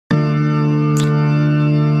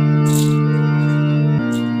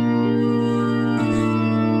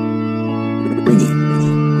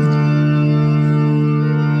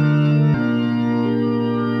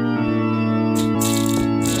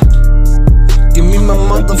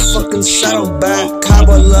motherfucking saddle back.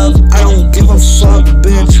 Cowboy love, I don't give a fuck,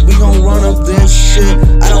 bitch. We gon' run up this shit.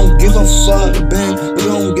 I don't give a fuck, bitch. We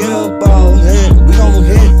gon' get up all hit. We gon'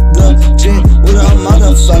 hit the jet with a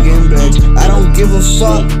motherfucking bitch. I don't give a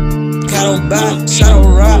fuck. Cattle back,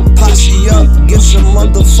 shadow rap, posse up. Get some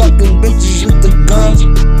motherfucking bitches with the guns.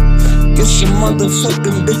 Get some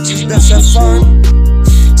motherfucking bitches, that's that fun.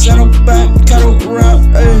 Shadow back, cattle rap,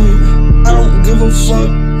 ayy. I don't give a fuck.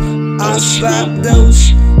 I slap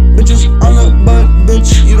those bitches on the butt,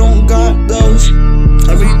 bitch. You don't got those.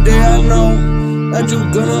 Every day I know that you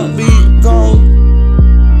gonna be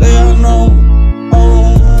gone. Day I know.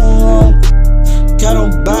 Cattle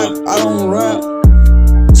back, I don't rap.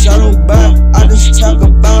 Shadow back, I just talk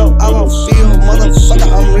about how I feel.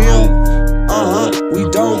 Motherfucker, I'm real. We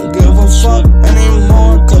don't give a fuck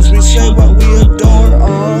anymore, cause we say what we adore.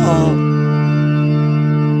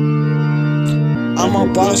 I'm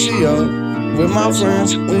a posse up with my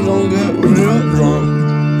friends, we gon' get real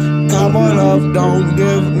drunk. Cowboy love, don't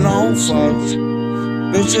give no fucks.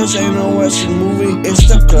 Bitches ain't no Western movie, it's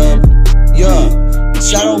the club. Yeah.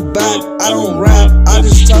 Shadow back, I don't rap, I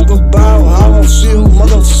just talk about how I feel.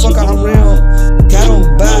 Motherfucker, I'm real. Cattle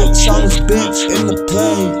back, strongest bitch in the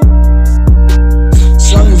play.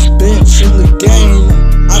 Strongest bitch in the game.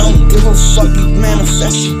 I don't give a fuck, you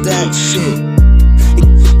manifested that shit.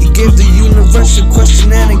 He gave the universe a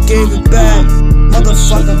question and it gave it back.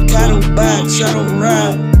 Motherfucker, cattle back, shadow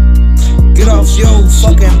rap. Get off your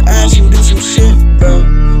fucking ass and do some shit, bro.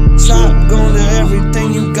 Stop going to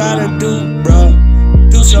everything you gotta do, bro.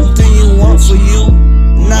 Do something you want for you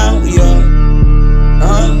now, yeah.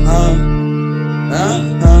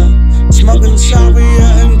 Smoking Shabia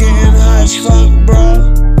and getting high as fuck,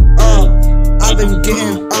 bro. I've been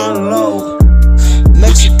getting on low.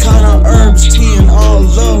 Mexicana herbs, tea, and all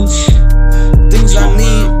those things I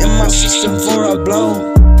need in my system for a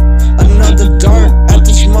blow. Another dart at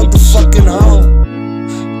this motherfucking hole.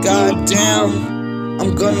 Goddamn,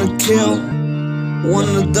 I'm gonna kill one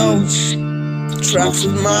of those traps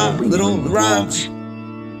with my little rhymes.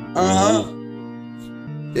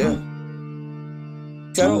 Yeah.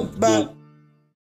 Cattle back.